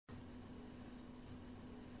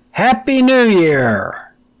Happy New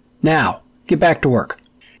Year! Now, get back to work.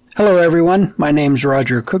 Hello everyone, my name's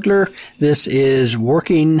Roger Kugler. This is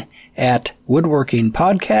Working at Woodworking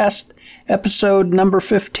Podcast, episode number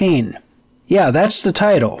 15. Yeah, that's the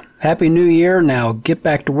title. Happy New Year, now get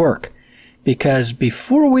back to work. Because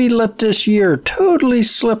before we let this year totally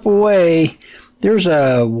slip away, there's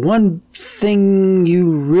one thing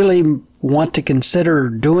you really want to consider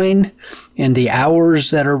doing in the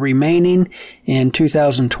hours that are remaining in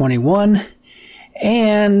 2021.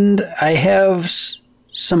 And I have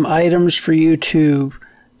some items for you to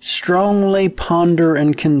strongly ponder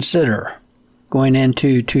and consider going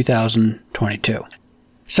into 2022.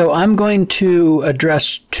 So I'm going to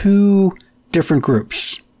address two different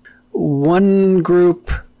groups. One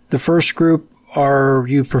group, the first group, are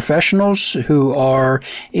you professionals who are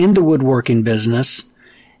in the woodworking business,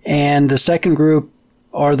 and the second group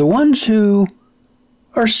are the ones who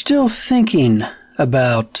are still thinking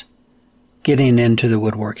about getting into the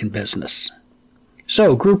woodworking business.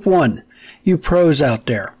 So, group one, you pros out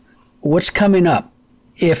there, what's coming up?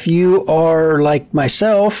 If you are like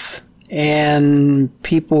myself and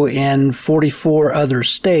people in 44 other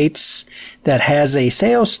states that has a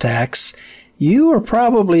sales tax, you are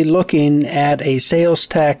probably looking at a sales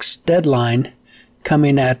tax deadline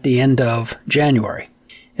coming at the end of January,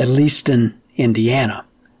 at least in Indiana.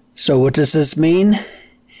 So what does this mean?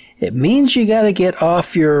 It means you got to get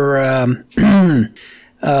off your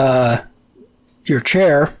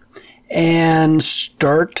chair and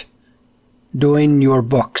start doing your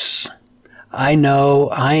books. I know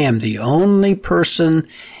I am the only person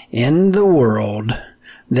in the world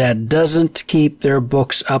that doesn't keep their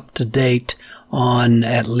books up to date on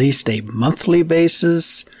at least a monthly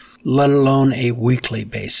basis, let alone a weekly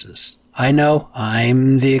basis. I know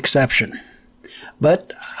I'm the exception,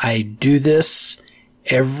 but I do this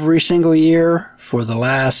every single year for the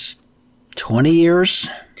last 20 years.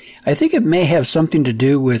 I think it may have something to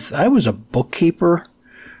do with I was a bookkeeper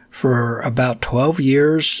for about 12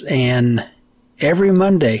 years, and every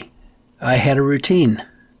Monday I had a routine.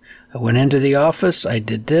 I went into the office, I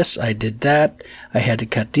did this, I did that, I had to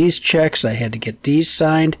cut these checks, I had to get these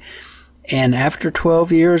signed, and after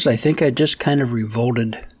 12 years I think I just kind of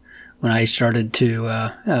revolted when I started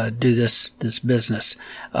to do this business.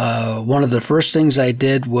 One of the first things I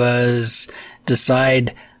did was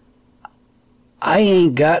decide I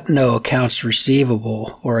ain't got no accounts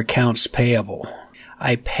receivable or accounts payable.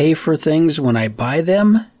 I pay for things when I buy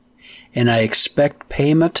them, and I expect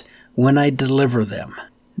payment when I deliver them.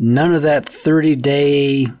 None of that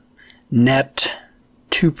 30-day net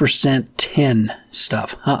 2% tin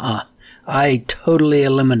stuff. I totally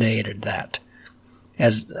eliminated that,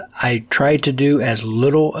 as I tried to do as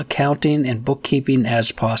little accounting and bookkeeping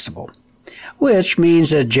as possible, which means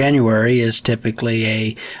that January is typically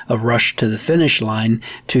a rush to the finish line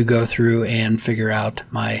to go through and figure out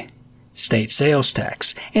my state sales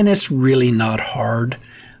tax. And it's really not hard.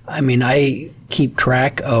 I mean, I keep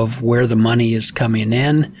track of where the money is coming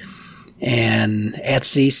in, and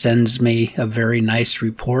Etsy sends me a very nice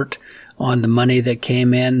report on the money that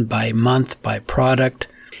came in by month, by product.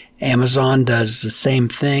 Amazon does the same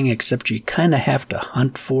thing, except you kind of have to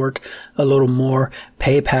hunt for it a little more.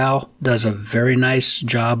 PayPal does a very nice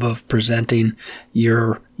job of presenting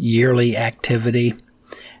your yearly activity.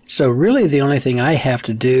 So really the only thing I have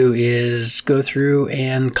to do is go through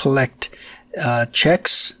and collect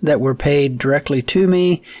checks that were paid directly to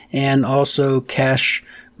me, and also cash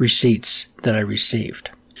receipts that I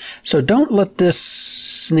received. So don't let this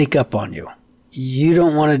sneak up on you. You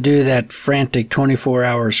don't want to do that frantic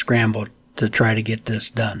 24-hour scramble to try to get this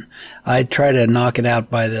done. I try to knock it out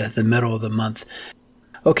by the middle of the month.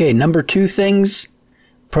 Okay, number two things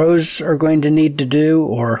pros are going to need to do,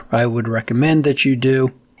 or I would recommend that you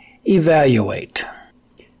do, evaluate.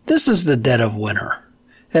 This is the dead of winter,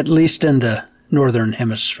 at least in the northern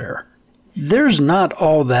hemisphere. There's not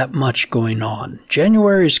all that much going on.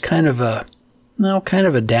 January is kind of a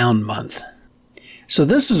down month. So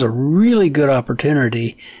this is a really good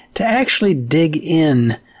opportunity to actually dig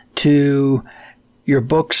in to your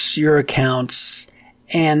books, your accounts,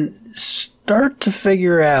 and start to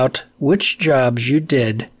figure out which jobs you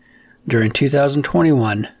did during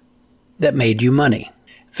 2021 that made you money.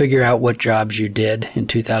 Figure out what jobs you did in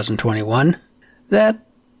 2021 that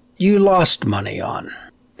you lost money on.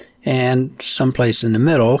 And someplace in the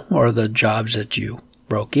middle are the jobs that you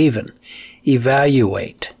broke even.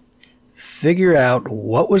 Evaluate. Figure out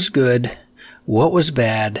what was good, what was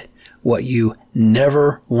bad, what you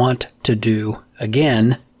never want to do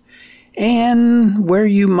again, and where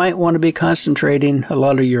you might want to be concentrating a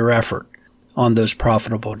lot of your effort on those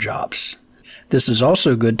profitable jobs. This is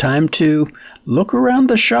also a good time to look around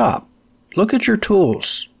the shop. Look at your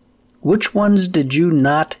tools. Which ones did you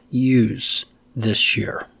not use this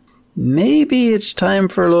year? Maybe it's time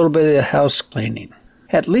for a little bit of house cleaning.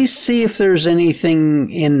 At least see if there's anything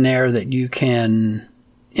in there that you can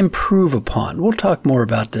improve upon. We'll talk more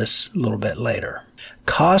about this a little bit later.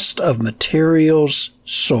 Cost of materials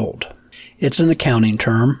sold. It's an accounting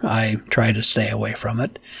term. I try to stay away from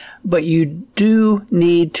it. But you do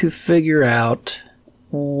need to figure out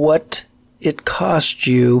what it cost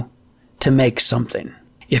you to make something.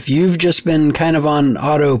 If you've just been kind of on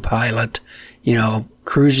autopilot,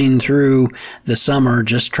 cruising through the summer,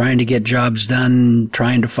 just trying to get jobs done,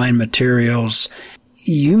 trying to find materials,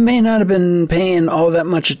 you may not have been paying all that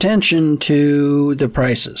much attention to the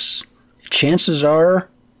prices. Chances are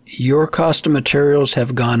your cost of materials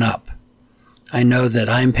have gone up. I know that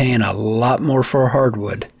I'm paying a lot more for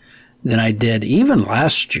hardwood than I did even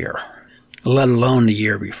last year, let alone the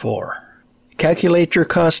year before. Calculate your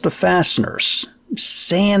cost of fasteners,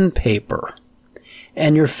 sandpaper,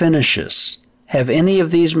 and your finishes. Have any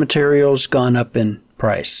of these materials gone up in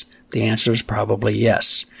price? The answer is probably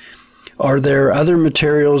yes. Are there other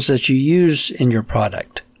materials that you use in your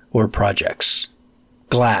product or projects?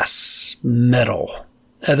 Glass, metal,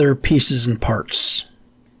 other pieces and parts.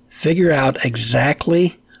 Figure out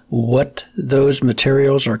exactly what those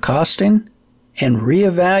materials are costing and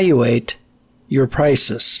reevaluate your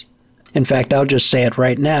prices. In fact, I'll just say it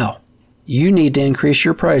right now. You need to increase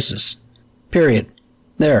your prices. Period.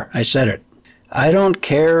 There, I said it. I don't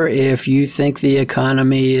care if you think the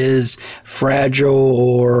economy is fragile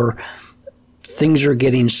or things are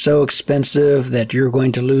getting so expensive that you're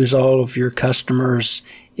going to lose all of your customers.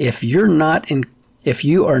 If you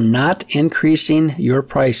are not increasing your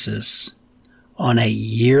prices on a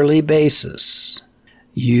yearly basis,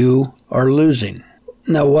 you are losing.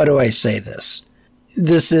 Now, why do I say this?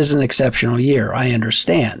 This is an exceptional year, I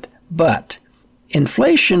understand, but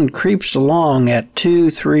inflation creeps along at 2,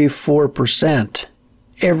 3, 4%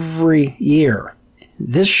 every year.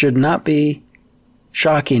 This should not be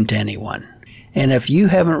shocking to anyone. And if you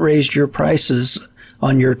haven't raised your prices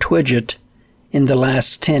on your Twidget in the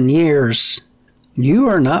last 10 years, you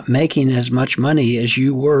are not making as much money as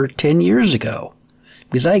you were 10 years ago,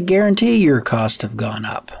 because I guarantee your costs have gone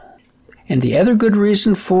up. And the other good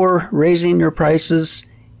reason for raising your prices,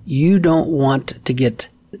 you don't want to get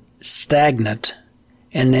stagnant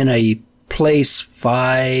and in a place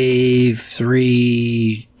 5,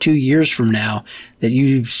 3, 2 years from now that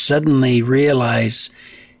you suddenly realize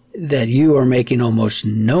that you are making almost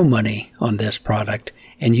no money on this product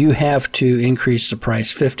and you have to increase the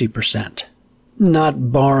price 50%.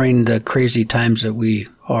 Not barring the crazy times that we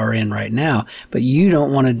are in right now, but you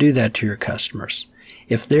don't want to do that to your customers.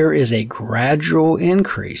 If there is a gradual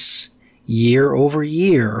increase year over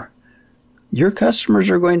year, your customers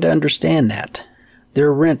are going to understand that.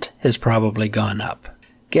 Their rent has probably gone up.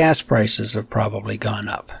 Gas prices have probably gone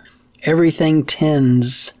up. Everything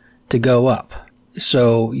tends to go up.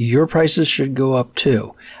 So your prices should go up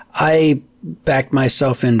too. I backed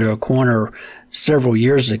myself into a corner several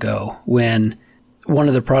years ago when one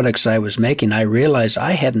of the products I was making, I realized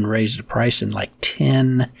I hadn't raised the price in like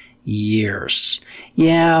 10 years.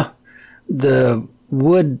 Yeah, the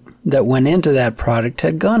wood that went into that product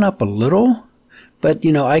had gone up a little, but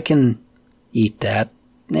I can eat that.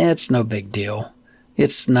 It's no big deal.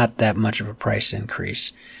 It's not that much of a price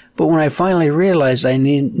increase. But when I finally realized I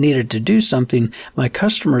needed to do something, my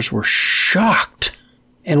customers were shocked.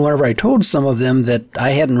 And whenever I told some of them that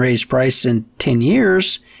I hadn't raised price in 10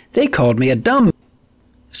 years, they called me a dumb.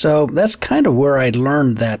 So that's kind of where I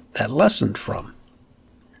learned that lesson from.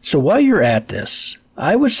 So while you're at this,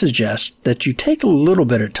 I would suggest that you take a little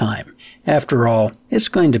bit of time. After all, it's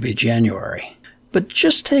going to be January. But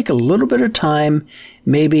just take a little bit of time,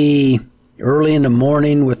 maybe early in the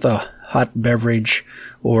morning with a hot beverage,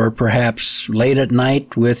 or perhaps late at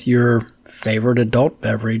night with your favorite adult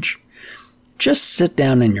beverage. Just sit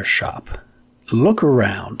down in your shop, look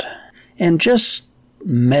around, and just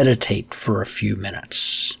meditate for a few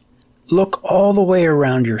minutes. Look all the way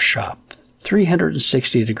around your shop,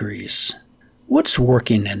 360 degrees. What's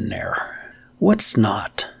working in there? What's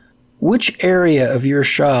not? Which area of your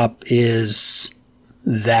shop is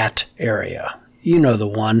that area? You know the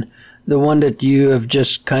one that you have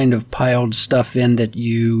just kind of piled stuff in that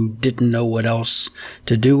you didn't know what else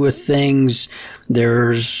to do with things.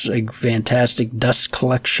 There's a fantastic dust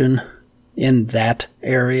collection in that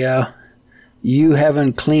area. You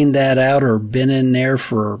haven't cleaned that out or been in there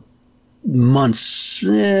for months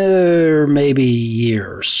or maybe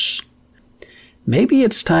years. Maybe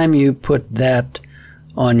it's time you put that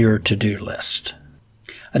on your to-do list.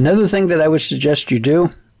 Another thing that I would suggest you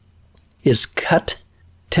do is cut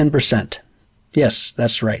 10%. Yes,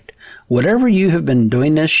 that's right. Whatever you have been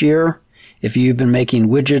doing this year, if you've been making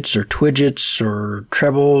widgets or twidgets or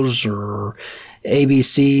trebles or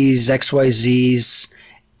ABCs, XYZs,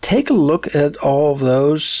 take a look at all of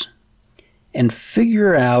those and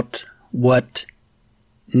figure out what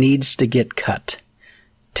needs to get cut.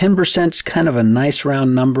 10% is kind of a nice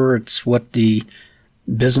round number. It's what the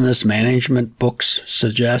business management books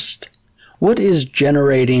suggest. What is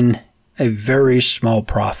generating a very small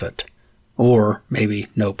profit, or maybe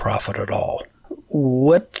no profit at all?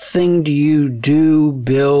 What thing do you do,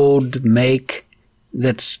 build, make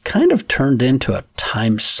that's kind of turned into a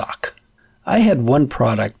time suck? I had one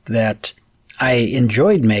product that I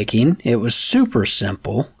enjoyed making. It was super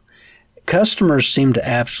simple. Customers seemed to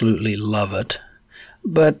absolutely love it,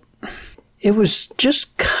 but it was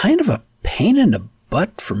just kind of a pain in the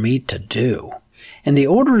butt for me to do. And the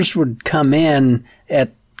orders would come in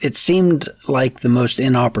at, it seemed like the most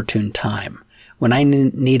inopportune time. When I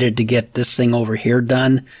needed to get this thing over here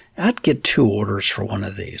done, I'd get 2 orders for one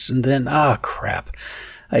of these. And then, crap,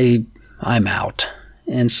 I'm out.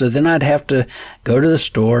 And so then I'd have to go to the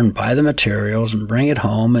store and buy the materials and bring it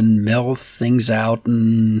home and mill things out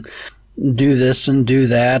and do this and do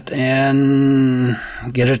that and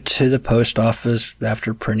get it to the post office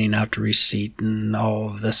after printing out the receipt and all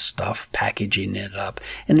of this stuff, packaging it up.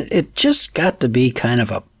 And it just got to be kind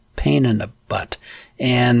of a pain in the butt.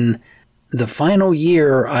 And the final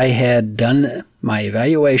year I had done my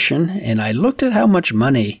evaluation and I looked at how much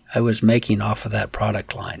money I was making off of that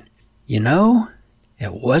product line. You know,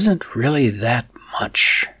 it wasn't really that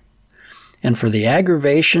much. And for the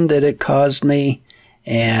aggravation that it caused me,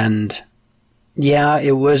 and yeah,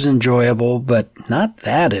 it was enjoyable, but not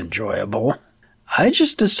that enjoyable, I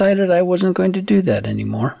just decided I wasn't going to do that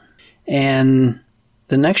anymore. And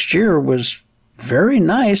the next year was very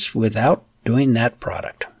nice without doing that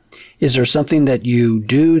product. Is there something that you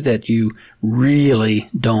do that you really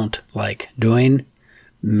don't like doing?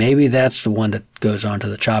 Maybe that's the one that goes onto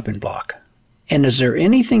the chopping block. And is there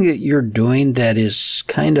anything that you're doing that is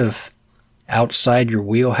kind of outside your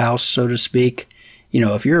wheelhouse, so to speak? You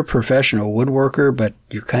know, if you're a professional woodworker, but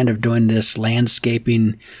you're kind of doing this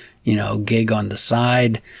landscaping, gig on the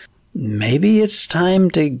side, maybe it's time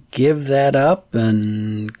to give that up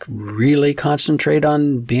and really concentrate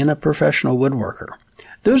on being a professional woodworker.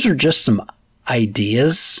 Those are just some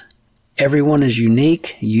ideas. Everyone is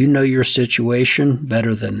unique. You know your situation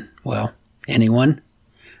better than, anyone.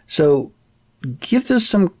 So give this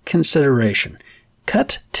some consideration.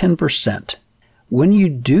 Cut 10%. When you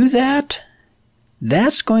do that,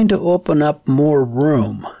 that's going to open up more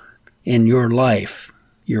room in your life,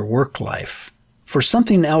 your work life, for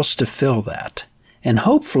something else to fill that. And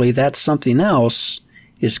hopefully that something else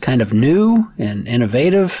is kind of new and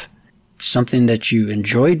innovative, something that you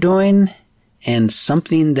enjoy doing, and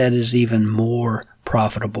something that is even more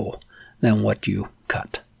profitable than what you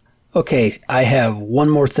cut. Okay, I have one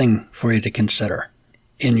more thing for you to consider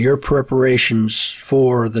in your preparations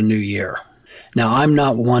for the new year. Now, I'm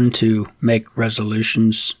not one to make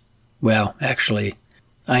resolutions. Well, actually,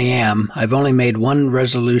 I am. I've only made one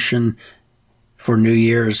resolution for New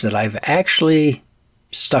Year's that I've actually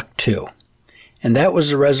stuck to. And that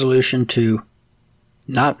was the resolution to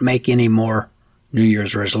not make any more New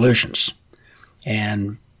Year's resolutions.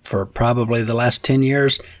 And for probably the last 10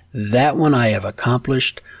 years, that one I have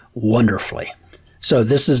accomplished wonderfully. So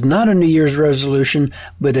this is not a New Year's resolution,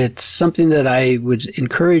 but it's something that I would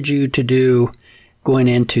encourage you to do going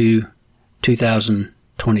into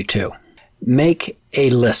 2022. Make a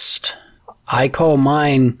list. I call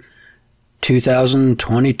mine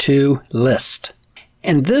 2022 list.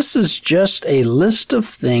 And this is just a list of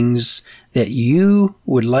things that you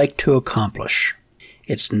would like to accomplish.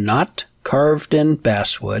 It's not carved in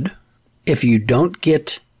basswood. If you don't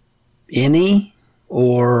get any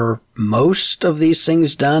or most of these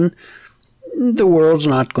things done, the world's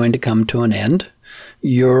not going to come to an end.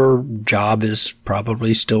 Your job is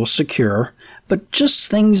probably still secure, but just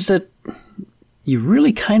things that you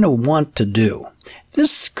really kind of want to do.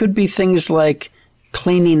 This could be things like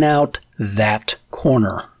cleaning out that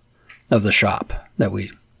corner of the shop that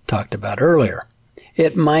we talked about earlier.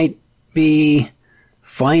 It might be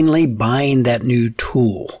finally buying that new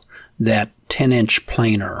tool, that 10-inch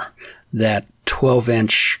planer, that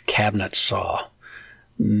 12-inch cabinet saw.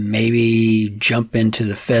 Maybe jump into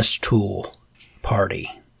the Festool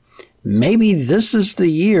party. Maybe this is the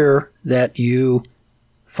year that you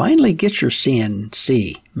finally get your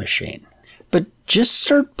CNC machine. But just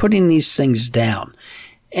start putting these things down.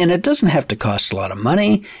 And it doesn't have to cost a lot of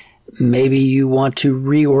money. Maybe you want to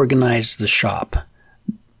reorganize the shop,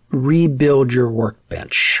 rebuild your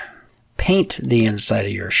workbench, paint the inside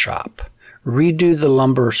of your shop, redo the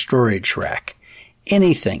lumber storage rack,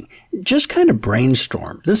 anything. Just kind of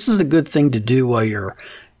brainstorm. This is a good thing to do while you're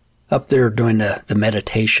up there doing the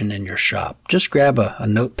meditation in your shop. Just grab a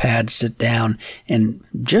notepad, sit down, and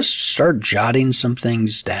just start jotting some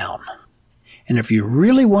things down. And if you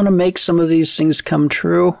really want to make some of these things come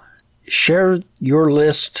true, share your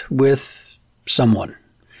list with someone.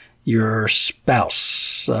 Your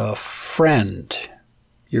spouse, a friend,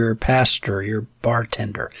 your pastor, your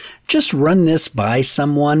bartender. Just run this by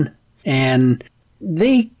someone and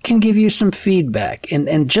they can give you some feedback.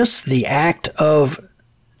 And just the act of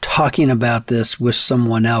talking about this with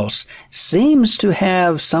someone else seems to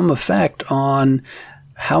have some effect on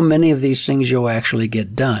how many of these things you'll actually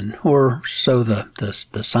get done, or so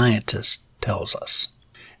the scientist tells us.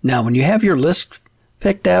 Now, when you have your list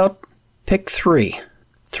picked out, pick three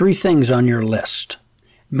things on your list.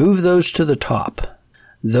 Move those to the top.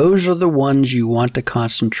 Those are the ones you want to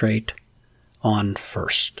concentrate on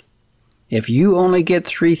first. If you only get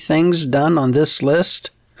 3 things done on this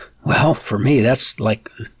list, well, for me, that's like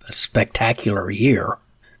a spectacular year.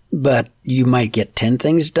 But you might get 10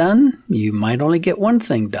 things done. You might only get 1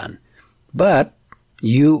 thing done. But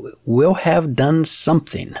you will have done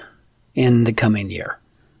something in the coming year.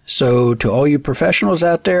 So to all you professionals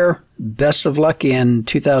out there, best of luck in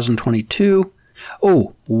 2022.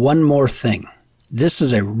 Oh, one more thing. This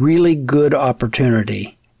is a really good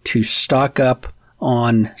opportunity to stock up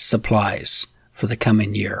on supplies for the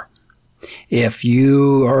coming year. If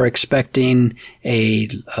you are expecting a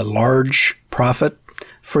large profit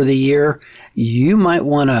for the year, you might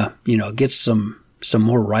want to, get some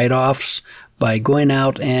more write-offs by going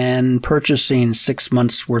out and purchasing 6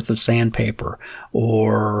 months worth of sandpaper,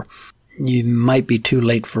 or you might be too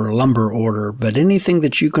late for a lumber order, but anything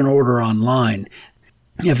that you can order online,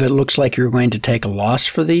 if it looks like you're going to take a loss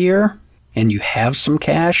for the year and you have some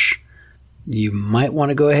cash, you might want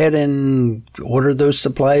to go ahead and order those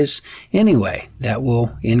supplies anyway. That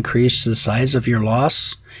will increase the size of your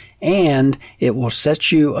loss and it will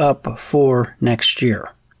set you up for next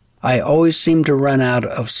year. I always seem to run out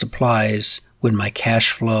of supplies when my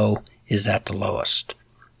cash flow is at the lowest.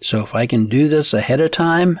 So if I can do this ahead of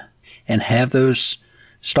time and have those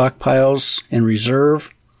stockpiles in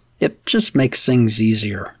reserve, it just makes things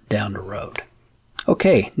easier down the road.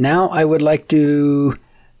 Okay, now I would like to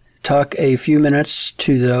talk a few minutes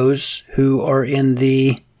to those who are in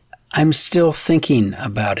the I'm still thinking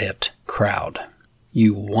about it crowd.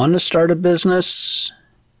 You want to start a business.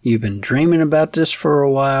 You've been dreaming about this for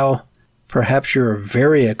a while. Perhaps you're a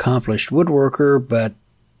very accomplished woodworker, but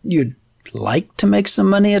you'd like to make some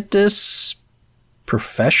money at this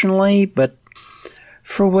professionally, but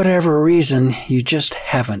for whatever reason, you just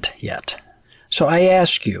haven't yet. So I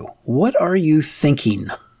ask you, what are you thinking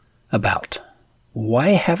about? Why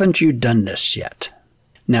haven't you done this yet?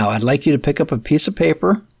 Now, I'd like you to pick up a piece of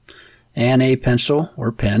paper and a pencil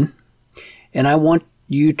or pen, and I want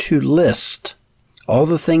you to list all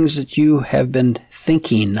the things that you have been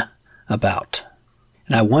thinking about.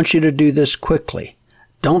 And I want you to do this quickly.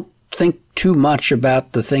 Don't think too much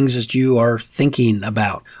about the things that you are thinking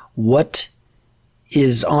about. What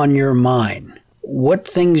is on your mind? What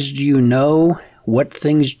things do you know? What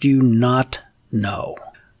things do you not know?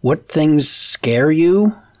 What things scare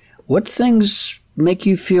you? What things make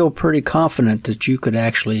you feel pretty confident that you could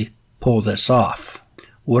actually pull this off?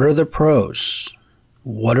 What are the pros?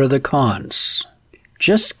 What are the cons?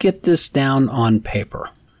 Just get this down on paper.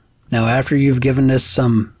 Now, after you've given this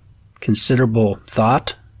some considerable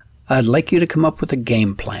thought, I'd like you to come up with a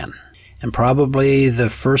game plan. And probably the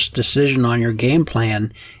first decision on your game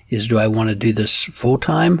plan is, do I want to do this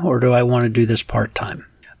full-time or do I want to do this part-time?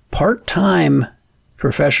 Part-time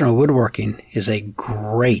professional woodworking is a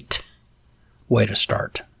great way to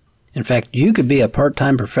start. In fact, you could be a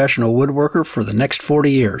part-time professional woodworker for the next 40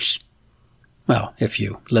 years. Well, if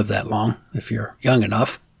you live that long, if you're young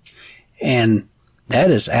enough. And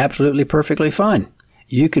that is absolutely perfectly fine.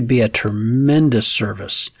 You could be a tremendous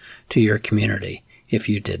service to your community if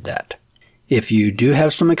you did that. If you do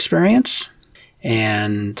have some experience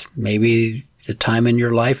and maybe the time in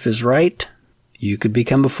your life is right, you could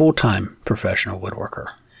become a full-time professional woodworker.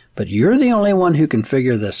 But you're the only one who can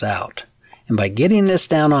figure this out. And by getting this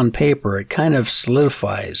down on paper, it kind of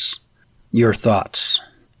solidifies your thoughts.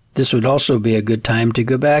 This would also be a good time to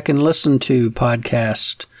go back and listen to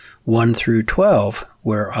podcast 1 through 12,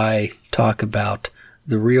 where I talk about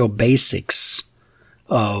the real basics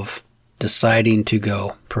of deciding to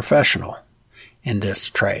go professional. in this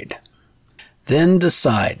trade. Then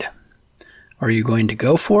decide. Are you going to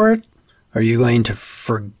go for it? Are you going to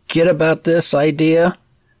forget about this idea?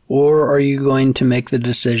 Or are you going to make the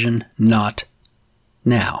decision not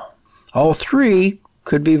now? All three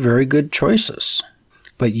could be very good choices,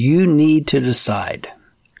 but you need to decide.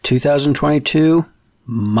 2022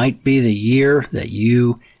 might be the year that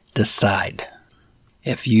you decide.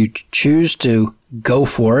 If you choose to go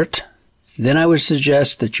for it, then I would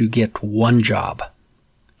suggest that you get one job.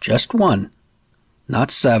 Just one.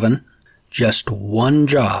 Not 7. Just one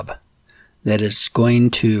job that is going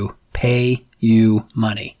to pay you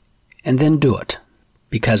money. And then do it.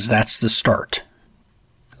 Because that's the start.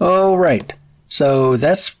 All right. So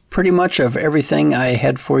that's pretty much of everything I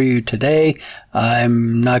had for you today.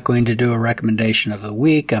 I'm not going to do a recommendation of the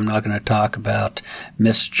week. I'm not going to talk about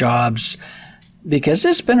missed jobs because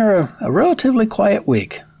it's been a relatively quiet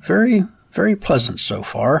week. Very, very pleasant so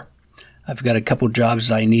far. I've got a couple jobs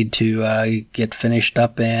I need to get finished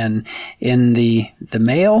up and in the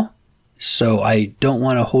mail. So I don't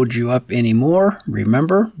want to hold you up anymore.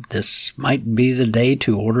 Remember, this might be the day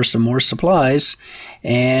to order some more supplies,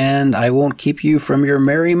 and I won't keep you from your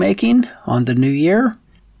merrymaking on the new year.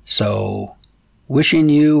 So, wishing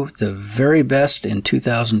you the very best in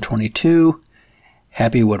 2022.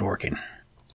 Happy woodworking.